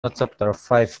chapter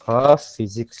 5 ka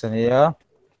physics ania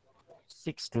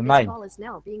 6 to 9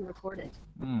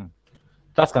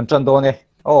 class kan chan do ne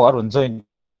arun join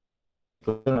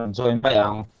pa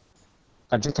yang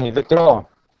kan chi thei vector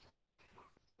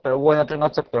chapter 1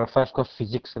 atanga chapter 5 ka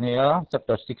physics ania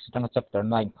chapter 6 atanga chapter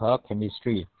 9 ka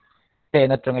chemistry 10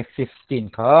 atanga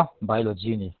 15 ka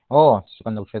biology ni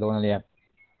kan lo do ne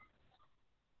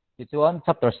it's one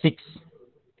chapter 6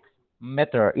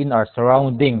 matter in our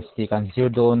surroundings ti kan zir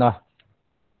do na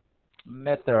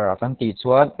matter kan ti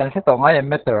chuan kan se to ngai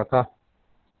matter ka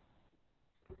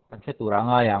kan se tura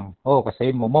nga yang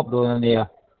kasi mo mop do na niya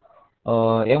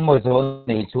yang mo zo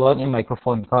nei chuan in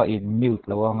microphone ka in mute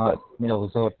lawa nga mi lo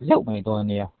zo leu mai do na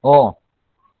niya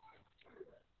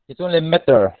ti chuan le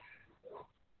matter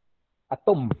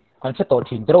atom kan se to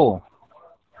thin tro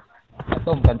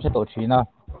atom kan se to thina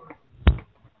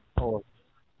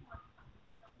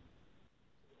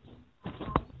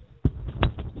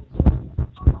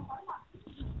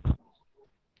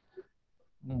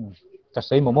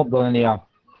kasi mo mop do na niya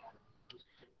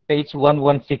page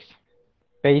 116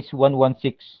 page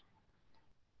 116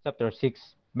 chapter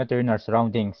 6 matter in our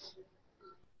surroundings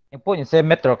em po se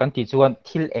matter kan ti chuan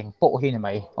thil eng po hi na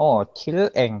mai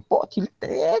thil eng po thil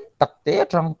te tak te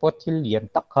tang po thil lian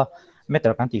tak kha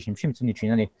matter kan ti hrim hrim chu ni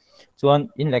thina ni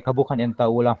chuan in like a book an enta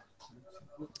ula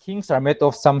things are made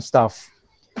of some stuff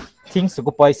things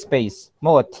occupy space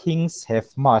more things have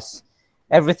mass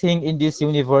everything in this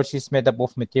universe is made up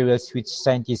of materials which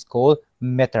scientists call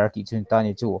matter ti chun ta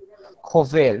ni chu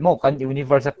khovel mo kan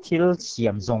universe a thil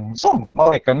siam zong zong mo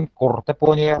kan kor te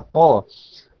po ni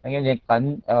anh em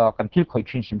kan thil khoi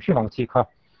thin sim sim ang chi kha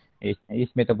is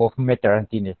made up of matter and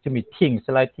tin to me things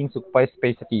like things occupy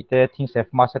space ti te things have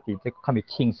mass ti te khami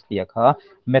things ti kha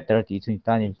matter ti chun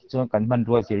ta ni chuan kan man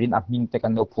ro zirin a ming te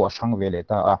kan no phu sang vele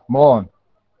ta mon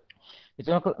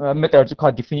chuan matter chu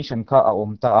kha definition kha a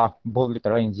om ta bold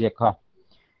letter in je kha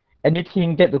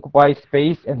anything that occupies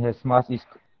space and has mass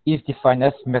is defined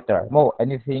as matter mo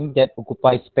anything that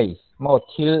occupies space mo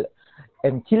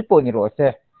thil po ni ro se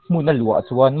mun a lua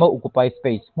chuan mo occupy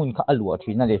space mun kha a lua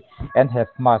thina ni and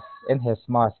has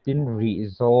mass tin ri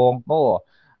zong mo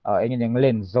engin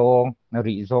len zong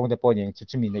ri zong de po ni chu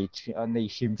chumi nei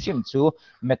shim shim chu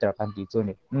matter kan ti chu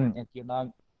ni en ti na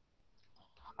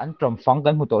an tram fang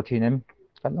kan mu to thinem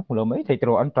kan hu lo mai thei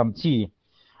tro an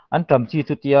tram chi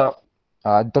chu tia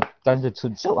dot kan chu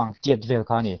chu ang tiat vel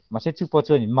kha ni ma se chu po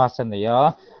chu ni mass an ya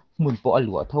mun po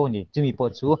alua tho ni chumi po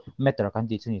chu matter kan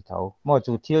ti chu ni tho mo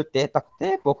chu thil te tak te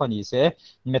po kha ni se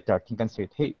matter thing kan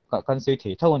se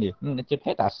thei tho ni che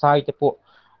phe ta sai te po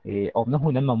om na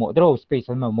hun an ma mo dro space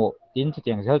an ma mo tin chi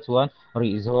tiang zel chuan ri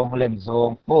zong lem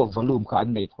zong mo volume kha an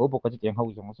nei tho bo ka chi tiang ho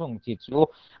zong zong chi chu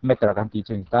matter kan ti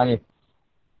chu ni ta ni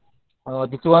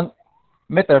ti chuan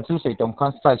matter chu sei tong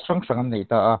khan size sang sang an nei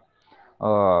ta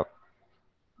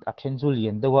a then chu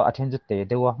lian dewa a then chu te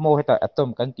dewa mo heta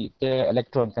atom kan ti te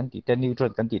electron kan ti te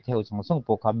neutron kan ti te ho chung song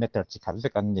po kha matter chi khat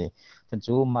vek an ni chan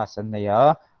chu mass an nei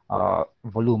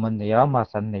volume an nei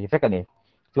mass an nei vek ani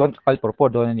chuan kal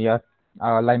purport don ani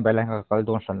line by line ka kal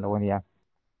don san lo ani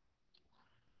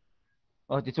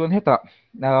ti chuan heta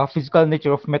physical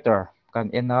nature of matter kan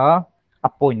ena a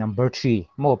point number 3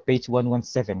 mo page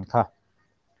 117 kha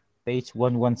page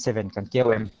 117 kan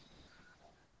kiawem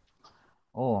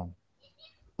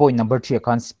point number 3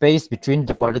 kan space between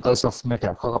the particles of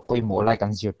matter kha point mo like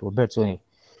an zero to ber chu ni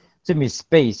chumi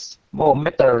space mo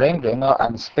matter reng renga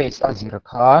an space a zero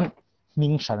khan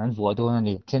ming shan an bua do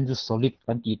ni then chu solid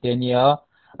kan ti te nia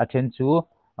a then chu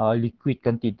liquid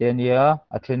kan ti te nia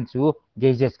a then chu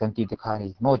gases kan ti te kha ni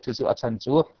mo chu a chan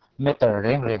chu matter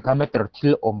reng reng kha matter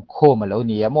thil om kho ma lo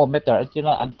ni mo matter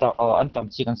achina an tam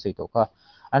chi kan sei to kha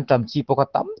an tam chi po ka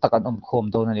tam takan om khom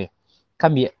do na ni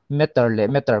khami matter le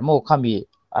matter mo khami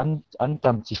an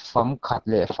tam chi fang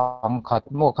khat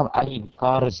mo kham a in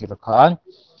kar zir khan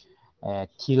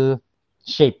thil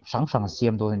shape sang sang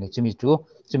siam do ni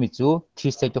chumi chu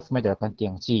three state of matter kan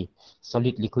tiang chi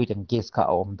solid liquid and gas kha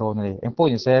om do ni en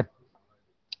point se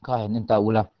kha hen ta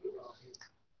ula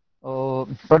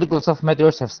particles of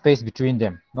matters have space between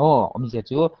them no om je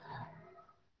chu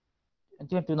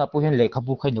tu na po hen le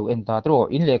khabu khai no en ta tro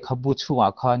in le khabu chuwa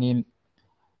khanin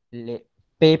le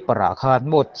paper khan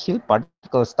mo thil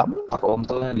particles tam tak om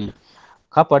to ni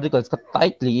kha particles ka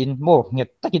tightly in mo nge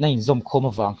takina in zom khom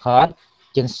wang khan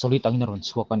ken solid ang na ron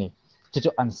chuak ani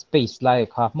chu an space like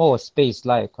kha mo space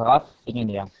like kha ingin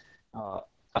yang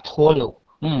a tholo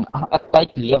a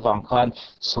tightly wang khan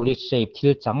solid shape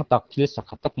thil chang tak thil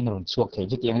sakha tak in ron chuak thei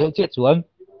chu tiang lo che chuan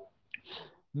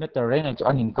matter rain chu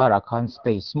anin kara khan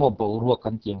space mo bo ro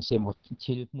kan tiang se mo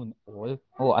thil mun ol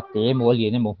o ate mo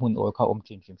lian mo mun ol kha om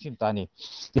chin chim ta ni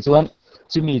ti chuan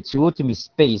chumi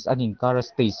space anin kara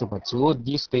space so chu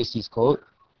this space is called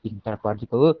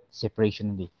interparticle separation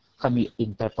ni kami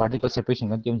interparticle separation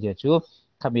kan tiang je chu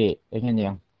kami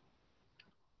engen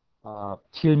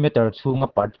thil matter chunga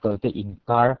particle te in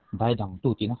kar dai dang tu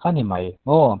tin khani mai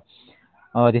mo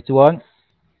this one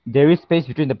there is space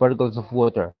between the particles of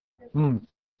water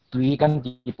tui kan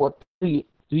ti po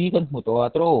tui kan mu to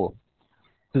atro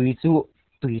tui chu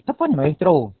tui tapan mai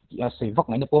tro ya sei vak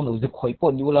ngai na pom lo zu khoi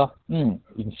pon yu la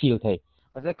in field thai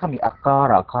ase khami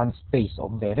akara khan space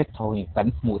om ve rek thoi kan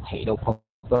mu thei do pho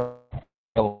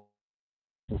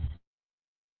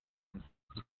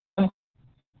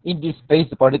in this space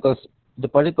the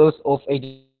particles of a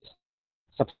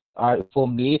substance are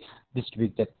uniformly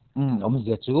distributed om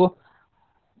je chu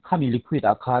khami liquid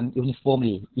akhan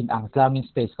uniformly in ang tlang in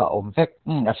space ka om vek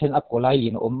a then up ko lai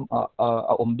lin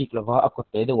om big lova a ko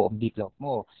te do om big lo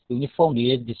mo uniformly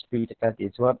distributed that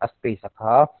is what a space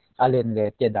akha alen le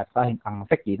te dat ka hin ang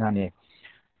vek ti na ne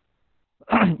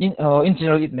in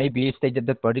general it may be stated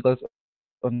that particles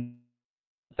on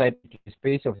type the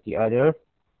space of the other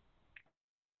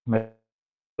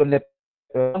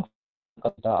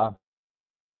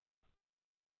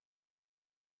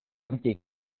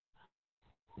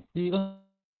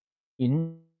in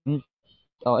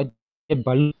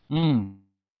bal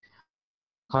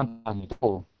khan ani to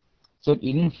so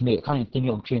in me khan ti mi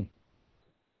om chin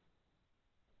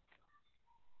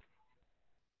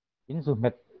in zoom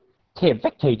met the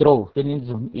vek thei tro then in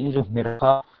zoom me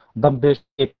kha dumbbell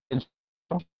shape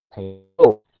thei tro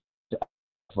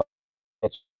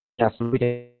just with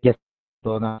yes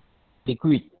to na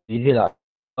liquid is la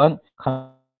an khan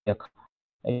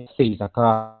say ka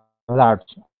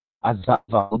large as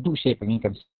va du shape ni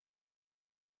kan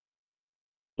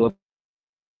to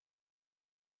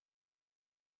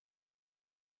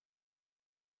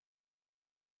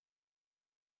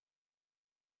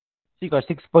figure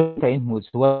 6.9 moves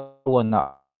one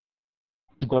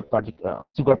sugar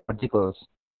particles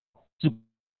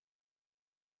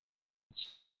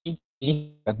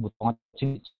kan butong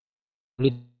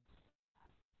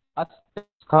at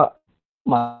ka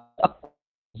ma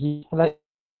hi hala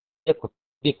ko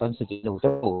di kan sa lo to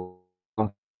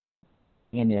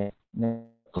ngene ne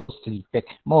closely pack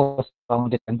most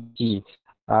found kan ji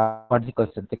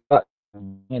particles sa tika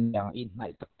ngene yang in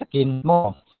nai takin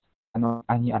mo ano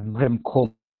ani an rem khom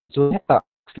chu heta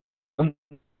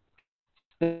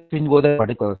twin water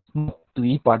particles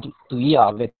tui a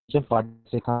ve chen part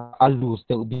se ka alu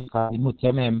se ubi ka mu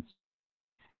them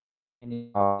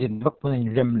in vak pun in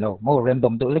rem lo mo rem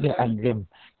dom to le an rem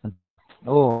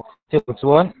oh so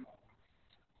chuan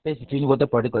space between water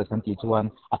particles kan ti chuan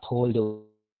a thol do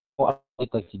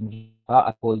particles in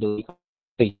a thol do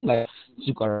space like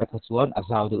sugar ka chuan a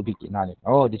zau do ubi na le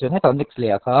oh this one heta next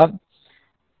layer ka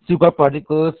sugar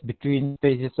particles between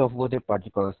phases of water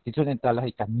particles this one entala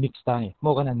hi kan mix ta ni mo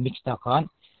kan mix ta khan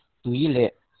tui le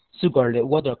sugar le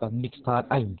water kan mix ta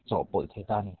ai cho pol the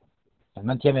ta ni kan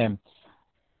man thiam em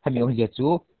hemi ong je chu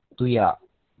tuya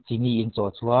chini in cho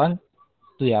chuan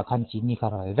tuya khan chini kha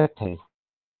rai vek thei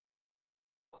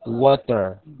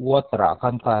water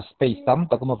khan ka space tam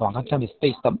tak ma wang khan chami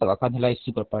space tam tak khan hilai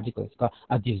sugar particles ka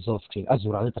a dissolve thei a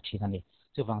zural ta thina ni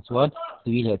chu wang chuan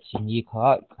tui le chini kha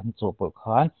kan cho pol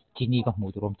khan chini ka hmu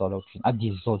turom to lo thin a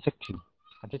dissolve vek thin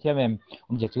kan thiam em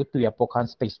je chu tuya po khan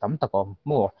space tam tak om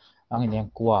mo ang eng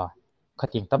kwa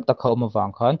khating tam tak kha ma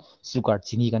wang khan sugar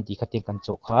chini kan ti khating kan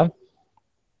cho khan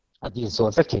adi so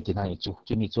sa kheti na chu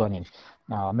chumi chuanin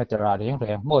metera reng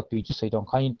reng mo tui chu seidong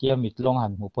khain tia mit long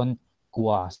han mu pon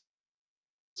kwa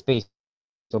space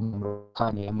tom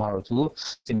khani mar chu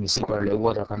chimi super le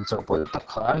water kan cho pol tak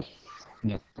khan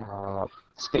ne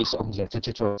space on je chu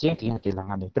chu cheng ti ti lang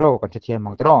ani tro kan thiam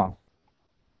mang tro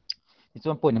it's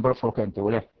one point number 4 kan tu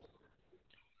le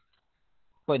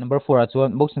point number 4 chuan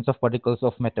motions of particles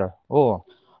of matter oh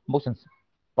motions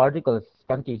particles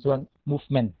kan ti chuan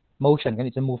movement motion kan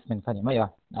ti movement khani maya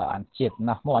an chet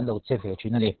na mo an lo che ve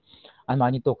thina le an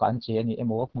mani to kan che ani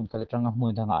emo mun kal tanga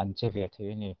mun danga an che ve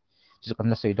the ni chu kan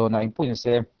la sei do na important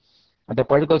se the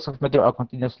particles of matter are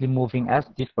continuously moving as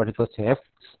these particles have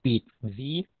speed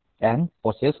v and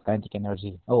possess kinetic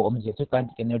energy oh je chu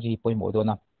kinetic energy point mo do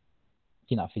na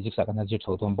kina physics ka na je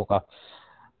thodom boka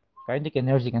kinetic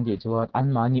energy kan ti chuan an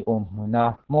mani om huna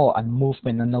mo an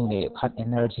movement na no ne khat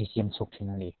energy siam chuk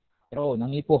thina ni ro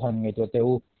nangi po han ngai to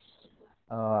teu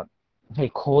hay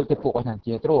cold te po kan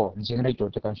ti tro generator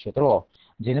te kan she tro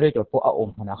generator po a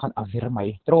huna khan a vir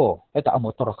mai tro eta a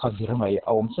motor kha vir mai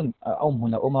a sun a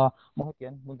huna oma mo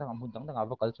hian mun dang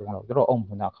avakal chung lo tro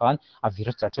huna khan a vir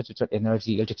cha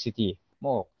energy electricity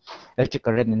mo electric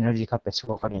current energy kha pe chu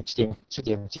kan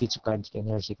chi chu kan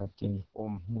energy kan ti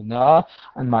huna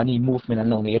an mani movement an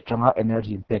lo ne tranga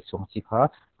energy impact chung chi kha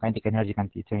kan ti energy kan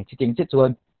ti chi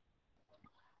chuan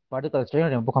particle strain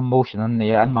reng bokam motion an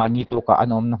nei an mani to ka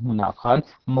anom na huna khan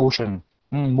motion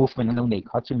movement an nei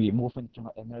kha chumi movement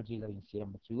chunga energy lo in siam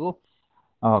chu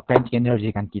kinetic energy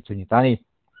kan ti chuni tani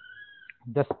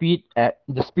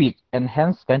the speed and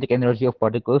hence kinetic energy of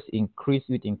particles increase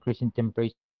with increasing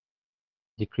temperature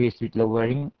decrease with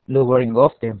lowering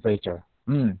of temperature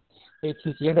hey chu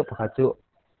chiang da pakha chu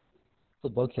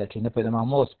football khel thin na pe ma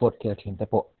mo sport khel thin ta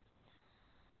po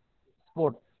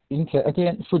sport in khel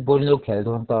again football no khel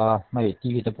don ta mai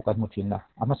tv ta pokat mo thin na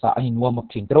ama sa ain warm up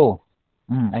thin tro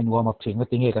ain warm up thin ma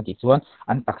tinge kan ti chuan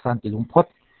an taksan ti lung phot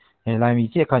he lai mi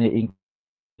che khan in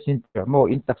mo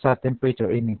in taksa temperature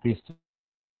in increase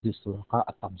this to ka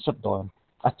atam sot don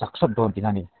a chak sot don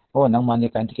tinani o nang mani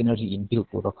kinetic energy in build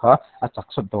to kha a chak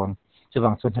sot don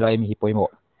chuwang chun helai mi hi poimo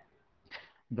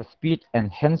the speed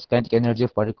and hence kinetic energy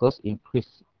of particles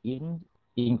increase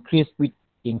with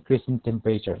increasing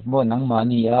temperature mo nang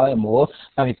mani a mo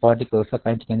ami particles sa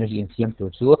kinetic energy in siam to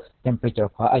chu temperature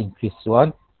kha a increase chuan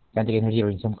kinetic energy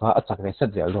in siam kha a chak re sa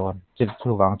zel don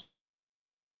chuwang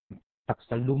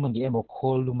taksal lumani emo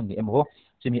khol lumani emo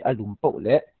chumi alum po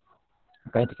le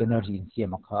kinetic energy in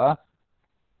siam kha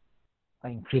a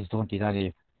increase don ti dani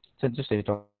chen chu se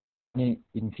to ni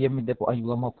in fiam de po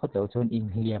ayu ma photo chon in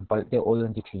helium pal te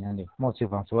olon ti thina ni mo chu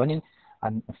wang chuan in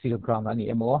an field ground ani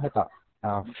emo heta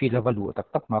field level tak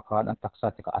tak ma khan an taksa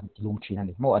te ka an tilum thina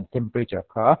ni mo an temperature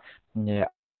kha ne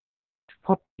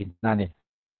phot in na ni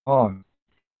oh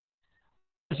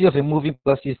energy of a moving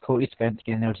plus is called its kinetic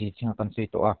energy chinga kan sei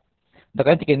to a the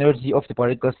kinetic energy of the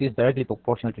particles is directly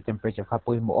proportional to temperature kha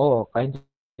poi mo oh kinetic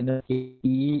energy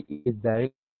is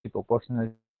directly proportional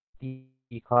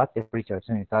to kha temperature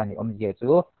chani ta ni om je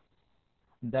chu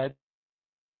that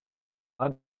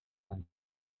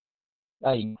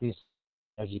increase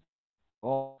energy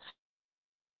oh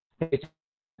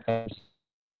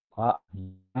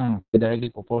directly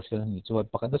proportional ni chuan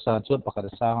pakada sa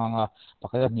nga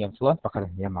pakada niam chuan pakada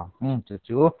niama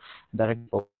chu direct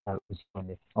proportional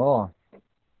ni oh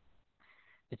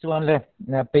chuan le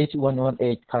na page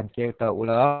 118 khan ke ta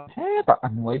ula he ta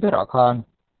anoi bera khan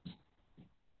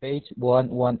page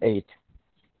 118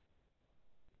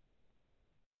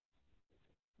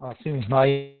 sim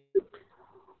mai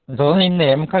zone in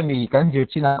name kan mi kan ju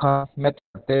china kha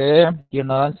method te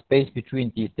kinan space between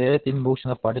te tin motion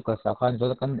of particles khan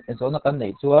zone kan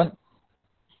nei chuan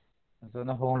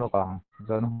zona hong lo kang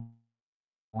zona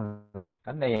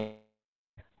kan nei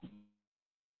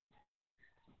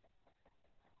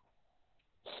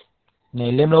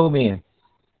nei lem lo mi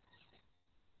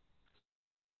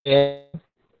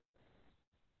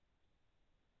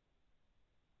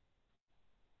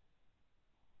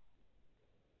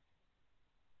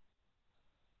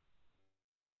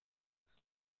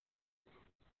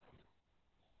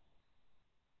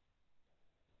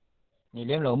nei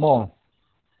lem lo mo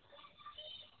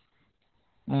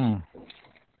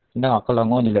na ka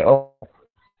lang on le oh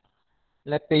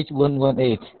let page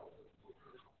 118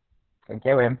 kan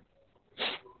kéo em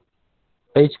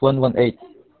page 118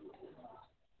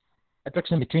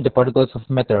 attraction between the particles of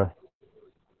matter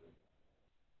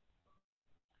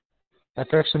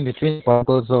attraction between the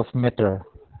particles of matter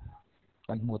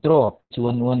kan mutro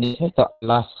 118 ta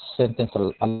last sentence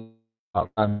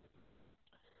kan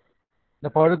the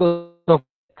particles of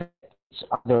each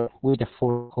other with the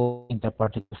force called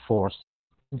interparticle force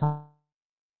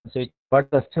so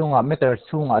particles chunga matter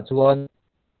chunga chuan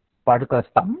particles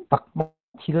tam tak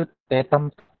thil te tam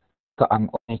ka ang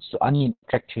chu ani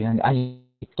attraction ani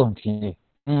ton thi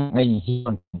ai hi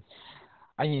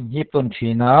ai hi ton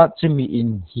thina chumi in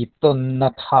hi ton na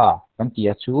tha kan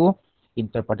tia chu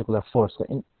interparticular force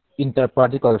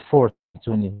interparticle force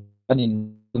chuni ani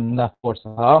na force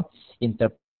ha inter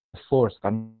force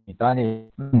kan tani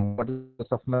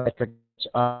particles of matter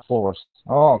force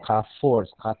oh kha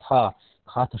force kha tha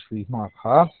kha tha shui ma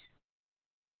kha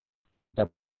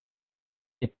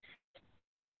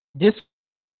this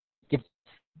gives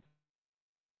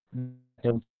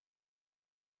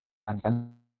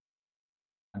kan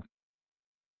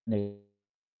này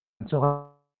cho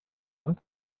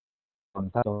còn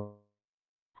ta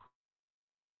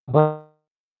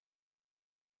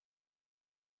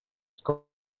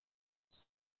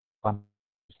còn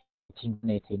thing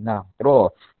này thì nào rồi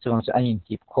cho nên anh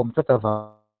kịp không rất là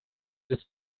vào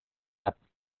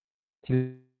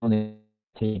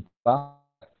thì có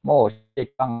một cái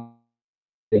tăng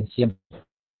đến xem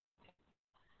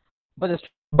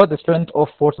but the strength of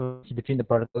force between the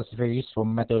particles varies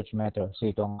from matter to matter so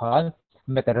itong kan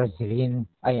matter zilin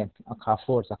ayan aka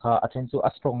force aka aten su a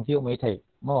strong view mai thai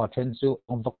mo aten su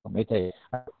ong vok mai thai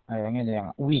ayan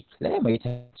yang weak le mai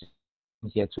thai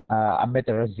a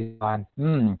matter zilin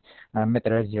a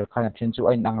matter zil kan aten su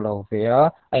ayan ang lo ve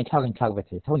ayan thak ve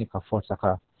thai thoni ka force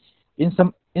aka in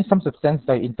some substance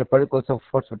the interparticles of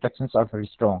force attractions are very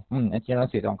strong and you know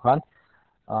so itong kan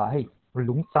hey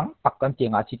lung sang pak kan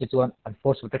tiang a chi te chuan an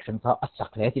force protection kha a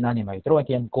sak le tin ani mai tro an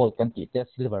tian gold kan ti te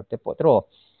silver te po tro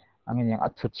angin yang a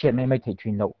thut chet mai thei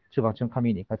thin lo chu bang chung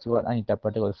khami ni kha chuan an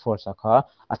interpretable force kha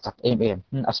a sak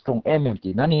a strong ti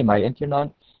nani mai an tian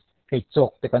hei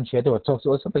chok te kan che do chok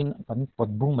chu so pin kan pot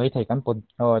bung mai thei kan pot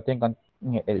ten kan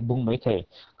nge el bung mai thei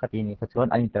kha ti ni kha chuan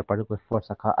an interpretable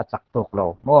force kha a chak tok lo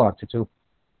mo chu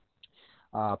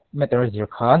matter zir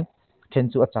khan then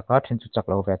chu a chaka then chu chak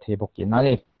lo ve thei bok ki na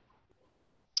le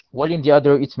while in the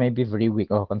other it may be very weak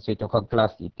or consider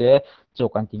glass ite so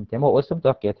kan ting temo also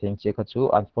to ke thing che kha chu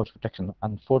and force protection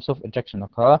and force of ejection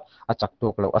kha a chak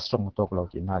tok lo a strong tok lo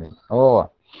tin hari oh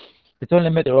it's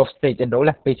only matter of state and all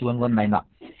page 119 na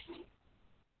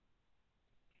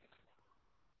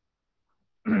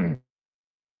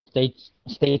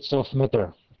states of matter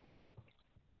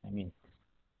I mean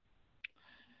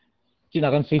china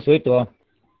kan soi to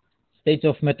state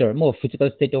of matter mo physical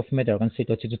state of matter kan soi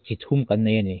to chi thum kan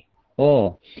nei ni oh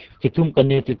chi thum kan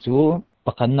nei chu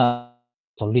pakhan na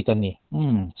solid ani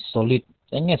solid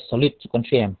enge solid chu kan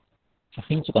shem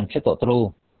hin chu kan che to tro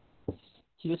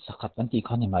thil sakhat kan ti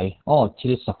khani mai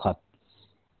thil sakhat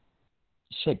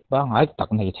shape ba ngai tak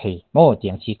nei thei mo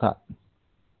tiang chi kha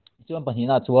chuan pan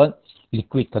hina chuan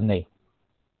liquid kan nei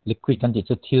liquid kan ti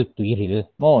chu thil tui ril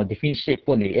mo different shape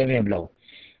po nei lo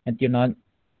an ti nan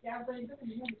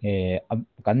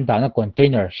kan da na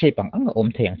container shape ang om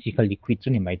thei ang chi kha liquid chu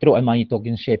ni mai tro ai mani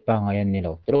tokin shape pa ngai an ni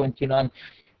lo tro an ti nan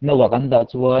no wa kan da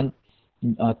chuan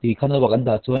ti khan wa kan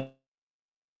da chuan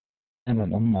มัน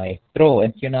ไม่โตรเอ็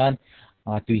นที่นั้น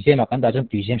ตุยเจมากันได้จน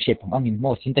ตุยเจมเชฟของอันนี้โม่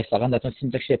ซินเท็กซ์กันได้จนซิน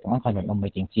เท็กซ์เชฟของอันขันมันไม่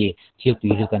จริงจีที่ตุ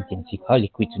ยเรื่องกันจริงจีเขาลิ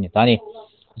ควิดจุนี่ตานี่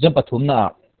จนปฐุมน่ะ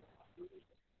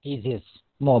gases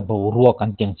โม่บรัวกัน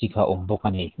จริงจีเขาอมบกั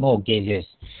นนี่โม่ gases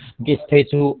gas เท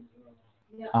จู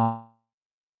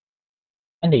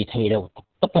อันนี้เทแล้ว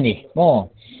ตับนี่โม่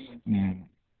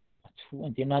ช่วง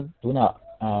ที่นั้นตัวน่ะ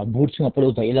บูดช่วงปลุ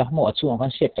กใจละโม่ช่วงกั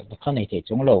นเชฟจากข้างในเทจ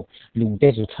งเราลุงเต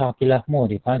จุท่ากิละโม่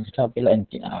ที่ข้างจุท่ากิละอัน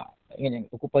ที่อย่าง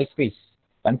occupy space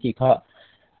กันที่เขา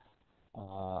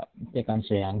ในการเ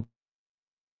สียง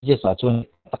ที่สาชวน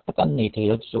ตักกันในเทแ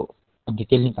ล้วจุดีเ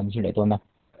ทลนี่กันจุเลยตัวนะ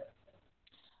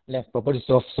left properties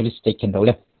of solid state กันเราเ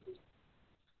ลย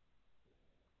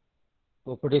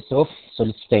properties of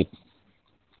solid state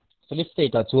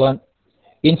ชวน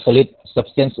in solid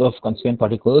substance of constituent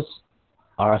particles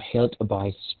are held by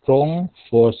strong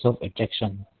force of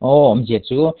attraction มันจะ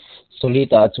จู solid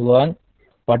ชวน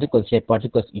particles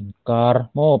in car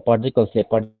particles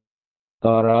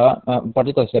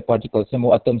particles mo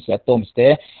atoms te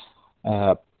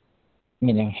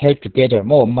meaning held together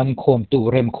mo man khom tu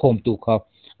rem khom tu kha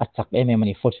achak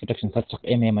mani force protection kha chak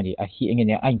mani a hi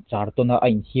engene ain char ton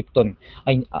ain hip ton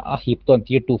ain a hip ton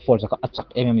tier 2 force kha achak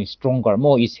mani stronger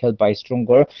mo is held by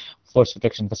stronger force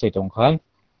protection kha setong khan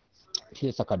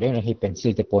thil saka den hi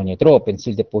pencil te poni tro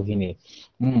pencil te po hi ni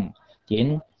tin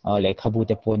lekha bu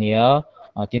te ponia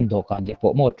tin dokan de po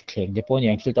mo thleng de po ni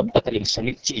ang thil tam takaling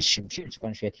solid chi shim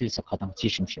kan she thil sakha dang chi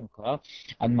shim kha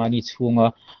an mani chunga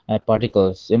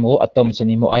particles emo atoms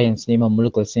ni mo ions ni mo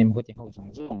molecules ni mo ti ho jong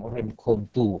jong rem khom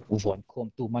tu von khom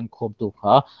tu man khom tu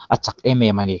kha achak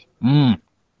mani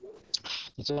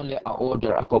it's only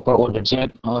a proper order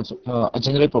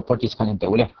general properties kan te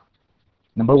ule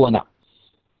number 1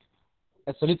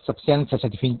 a solid substance has a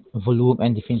definite volume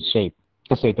and definite shape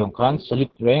kasi itong kan solid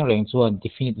reng chuan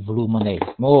definite volume nei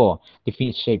mo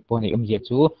definite shape po nei je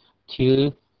chu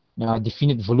thil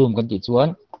definite volume kan ti chuan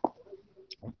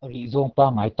ri zong pa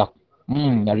ngai tak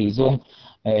ri zong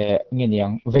nge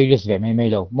niang various ve mai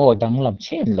lo mo dang lam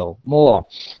chen lo mo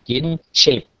tin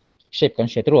shape kan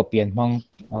she tro pian mang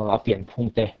a pian phung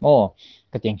te mo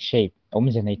ka ting shape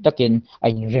je nei takin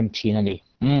ai rem thin ani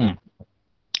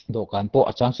do kan po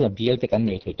achang su bial te kan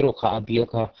nei thei tro kha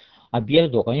a bial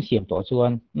do kan siam to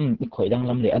chuan i khoi dang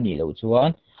lam le ani lo chuan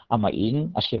ama in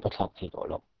a she pathak thei to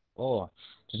lo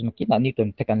chu ma kin ani ton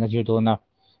te kan la jir do na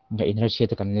ga in ra she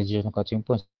te kan la jir ka ching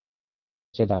po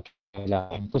se da là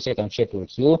input set and shape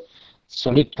chu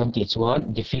solid kan ti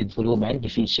chuan diffuse volume and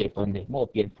diffuse shape on the mo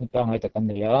pian phung ta ngai ta kan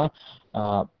ya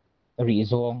ri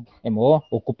zong emo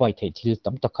occupy thei thil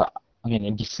tam taka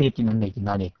angin diffuse in nei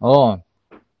nani oh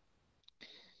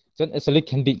so a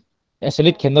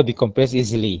solid cannot be compressed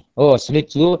easily oh solid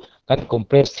chu kan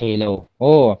compress thei lo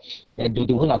oh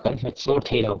du huna kan mature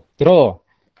thei lo tro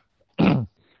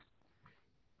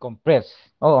compress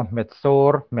oh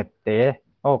metsor mette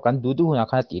oh kan du na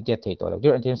kha ti te thei to lo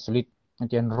dir antian solid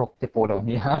antian rock te polo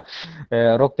ni ha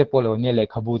rock te polo ni le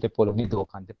khabu te polo ni do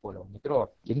kan te polo ni tro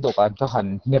in do kan kha han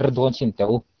mir don sin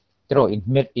teu tro in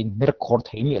mir khor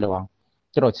thei mi lawang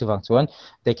tro chuwang chuan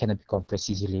they cannot be compressed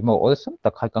easily mo also ta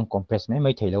khai kan compress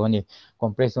mai thei lo ani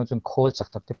compress chun khol chak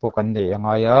tak te po kan de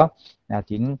anga ya na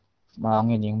tin ma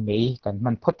ngening mei kan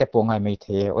man phot te po ngai mai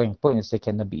the oing po in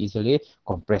second be easily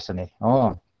compressed ani oh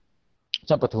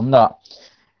so pathumna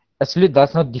a solid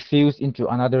does not diffuse into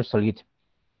another solid.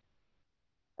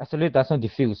 A solid does not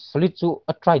diffuse. Solid chu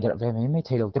a try der ve mai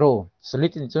thelo tro.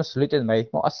 Solid in chu solid in mai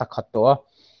mo asa khat to a.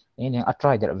 Ni a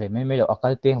try der ve mai lo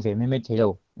akal teng ve mai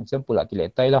thelo. Example a tile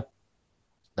tai la.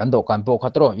 Dan do kan bo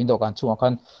khatro in do kan chu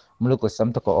kan muluk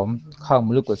sam to ko om khang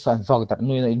muluk san vak dar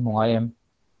nu in mungai em.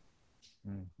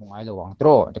 Mungai lo wang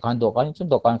tro. De kan do kan chun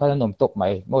do kan kan nom tok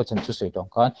mai mo chan chu sui dong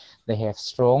kan. They have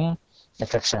strong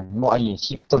attraction mo ai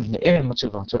hip ton ne em mo chu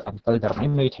wang chu an kal dar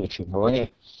mai thei thin ho ni.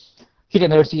 Heat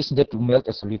energy is needed to melt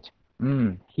a solid.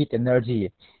 Heat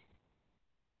energy.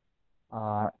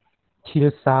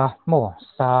 Thil sa mo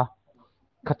sa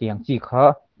khatiang chi kha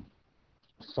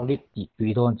solid ti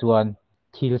tui don chuan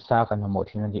thil sa kan mo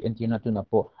thin ani entina tu na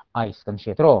po ice kan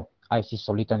she tro ice is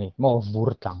solid ani mo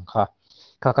vur tang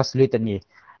kha solid ani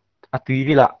a tui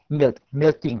rila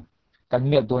melting kan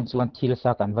melt don chuan thil sa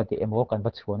kan va de emo kan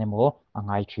va chuan emo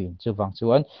angai thin chu wang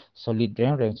chuan solid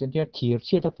reng chen thir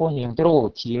chi ta po ni tro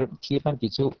thir kan ti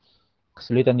chu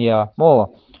solid ania mo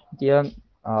tian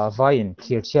vain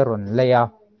thir cheron leya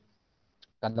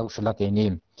kan lo shula ke ni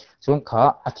chung kha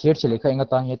a thir chile kha inga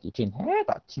tang ye ti thin he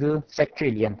ta thil factory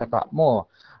lian ta ka mo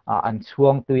an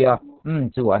chuang tuya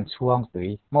chu an chuang tui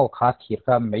mo kha thir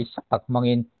kha mai sak tak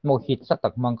mangin mo hit sak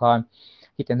tak mang khan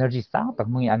heat energy sang tak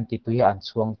mangi an ti tuya an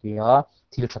chuang tuya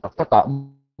thil tha tak ta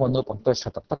mo no pon to tha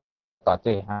tak ta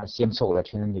te siam so la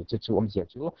thin ni chu om je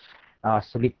chu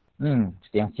solid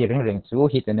tiang chi reng chu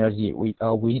heat energy we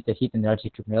need the heat energy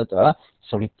to melt a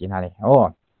solid tin ale oh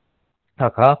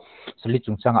thakha solid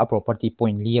chung chang a property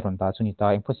point li ron ta chuni ta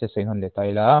emphasis in on le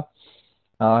tai la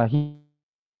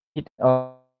heat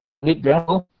solid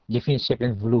rang different shape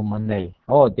and volume man nei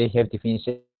oh they have different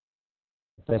shape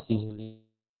precisely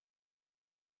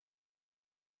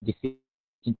different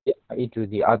into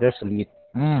the other solid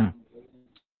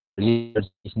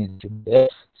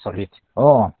solid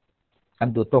oh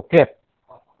and do to cap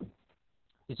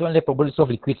it's only probability of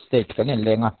liquid state kan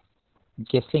lenga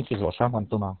guessing is what someone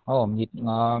to ma oh mit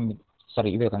nga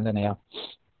sorry we kan na ya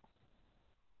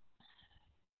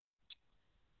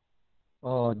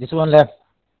oh this one left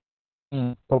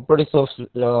properties of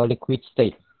liquid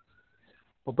state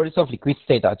properties of liquid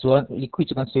state a chuan liquid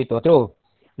kan sei to tro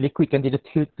liquid kan ti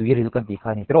thil tuiril kan ti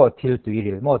khani tro thil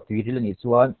tuiril mo tuiril ni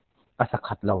chuan asa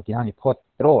khat lo ti ani phot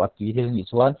tro a tuiril ni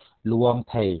chuan luang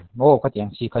thei mo ka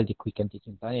tiang si khal liquid kan ti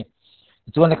chin ta ni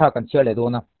chuan le kha kan chia le do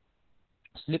na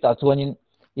split a chuan in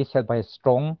is held by a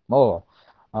strong mo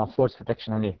force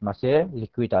protection ani ma se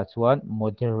liquid a chuan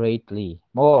moderately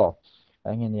mo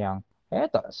angin yang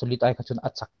eta solid ai khachun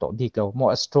achak to dik lo mo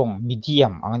strong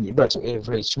medium angani ber chu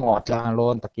average mo atlang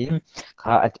lon takin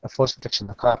kha force protection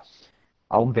kha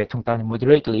aum ve thung ta ni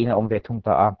moderately na aum ve thung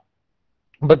ta a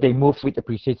but they move with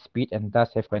appreciate speed and thus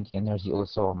have kinetic energy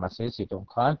also ma se si tong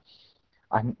khan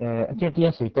an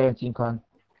tian sei te chin khan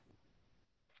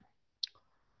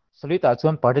solid a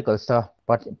chuan particles ta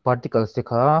particles te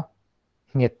kha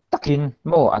nge takin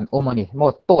mo an omani mo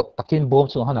to takin bom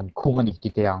chu hanan khung ani ti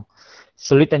teang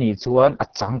solid ani chuan a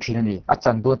chang thin ani a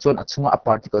chan do chuan a chunga a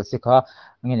particle se kha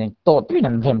nge nen to twin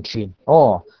an rem thin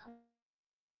oh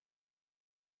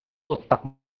to tak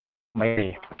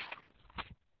mai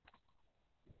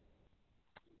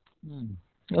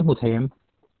mu them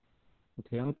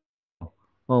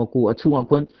ku a chunga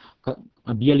kon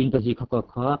a bialing ta ji kha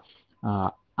kha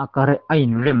a kare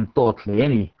ain rem to thle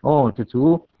ani oh chu chu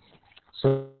so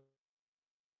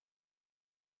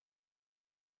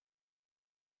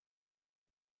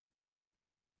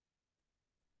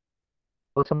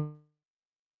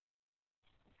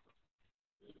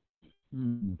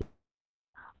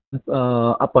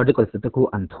a particle sa ku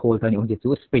an thol tani ong chu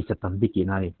space tam biki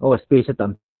nai o space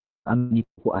tam an ni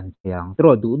ku an yang tro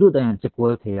du dan che ko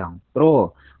theyang tro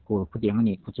ku phudiang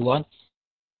ni ku chuan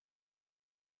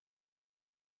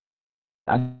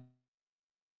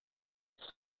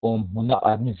muna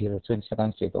an zero 20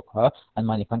 seconds to ha an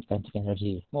mani kan kinetic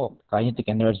energy mo kinetic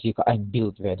energy ka an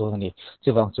build ve do ni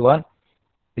chuwang chuan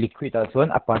liquid a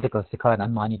chuan a particle sikhan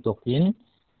an mani tokin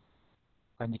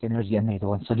kinetic energy an nei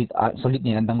do solid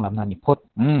ni an dang lam na ni phot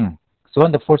so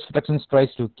when the force of attraction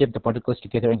tries to keep the particles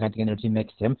together and kinetic energy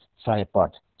makes them fly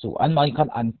apart so an mani kan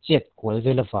an chet ko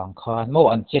level awang khan mo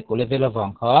an chet ko level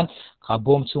awang khan kha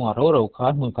bom chunga ro ro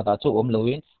khan mun kata chu om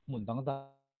loin mun dang da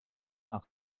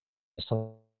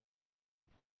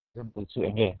example chu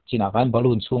enge china kan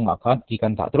balloon chunga khan ti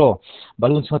kan ta tro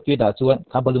balloon chhot pi da chuan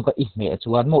kha balloon ka ihme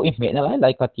chuan mo ihme na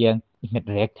lai ka tian ihme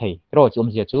rek thei tro chum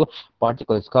je chu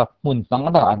particles ka mun pang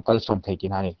da an kal som thei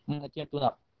tin ani tia tu na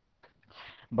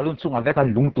balloon chunga ve kan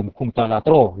lungtum khum ta la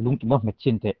tro lungtum me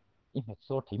chin te ihme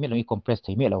so thei me lo i compress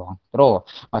thei me lo ang tro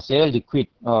a se liquid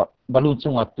balloon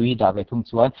chunga tui da ve thung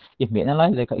chuan ihme na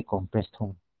lai ka i compress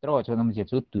thung tro cho nam je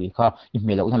chu tui kha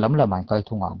ihme lo na lam lam an kal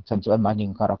thunga chan chu an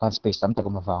maning ka ra kan space tam ta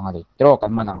ma wanga ri tro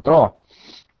kan manang tro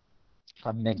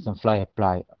kan make them fly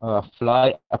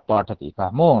apart ati ka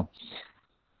mo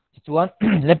chuan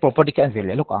le property kan vel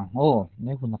lo kang o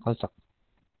ne hun kal sak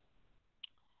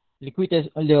liquid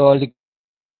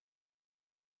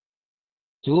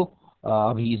chu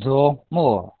rizong mo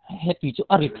het pi chu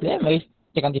ari tle mai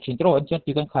te kan dichin tro an chen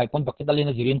pi kan khai pon bucket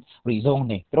dalena zirin rizong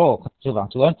ne tro chu wang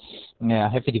chuan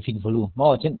have a definite volume mo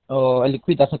chen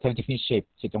liquid doesn't have definite shape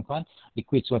chi tong khan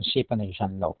liquid chuan shape an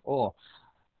shan lo o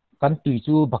kan tui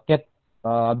chu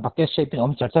bucket shape in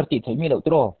om char ti thei mi lo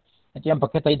tro chen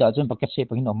bucket ai da chuan bucket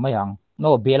shape in om mayang no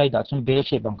bel ai da chuan bel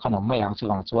shape ang khan om mayang chu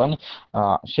wang chuan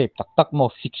shape tak tak mo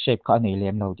fix shape ka nei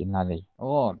lem lo din na nei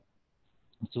o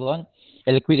chuan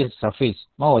liquid surface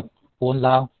mo pon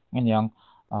lang ngen yang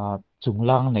chung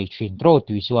lang nei thin tro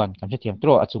tui chuan kan se thiam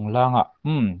tro a chung lang a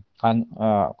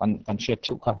kan shape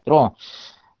chu kha tro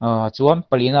chuan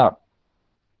palina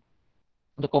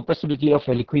the compressibility of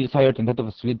a liquid is higher than that of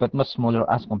a solid but much smaller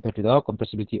as compared to the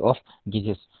compressibility of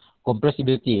gases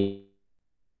compressibility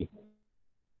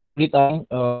liquid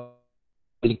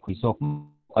liquid so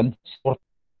kan store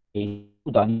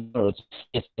dan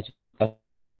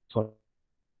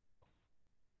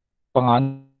pangan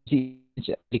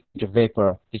liquid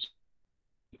vapor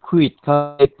liquid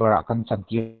vapor akan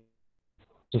chanti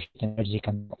to energy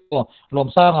kan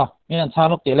lom sang yan sa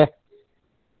lok tele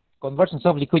conversion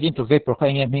of liquid into vapor ka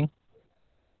ngem hing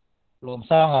lom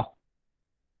sang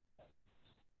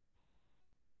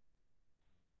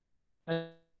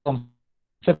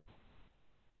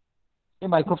cái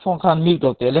microphone khan mute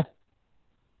được tele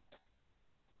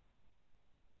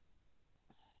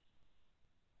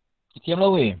tiêm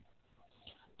lâu vậy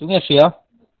chúng nghe xía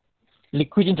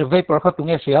liquid into vapor kha chúng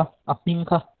nghe xía ping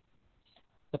kha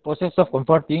the process of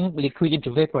converting liquid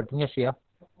into vapor chúng nghe xía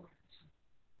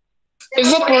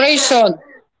evaporation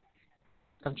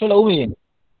kan cho lâu vậy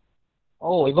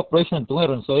oh evaporation chúng nghe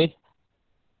rồi soi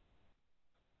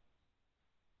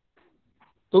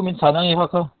tu min sanang i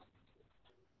kha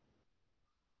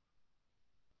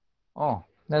oh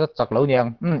này là chắc lâu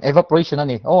nhàng evaporation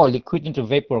anh oh liquid into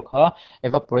vapor kha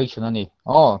evaporation anh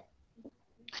oh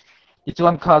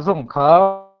chuan kha zong kha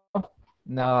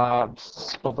na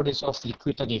properties of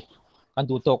liquid ani kan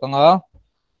du to kanga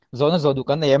zona zo du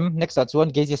kan em next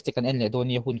chuan gases te kan en le do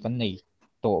ni hun kan nei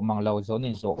to mang lo zone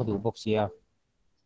in zo ka du box ya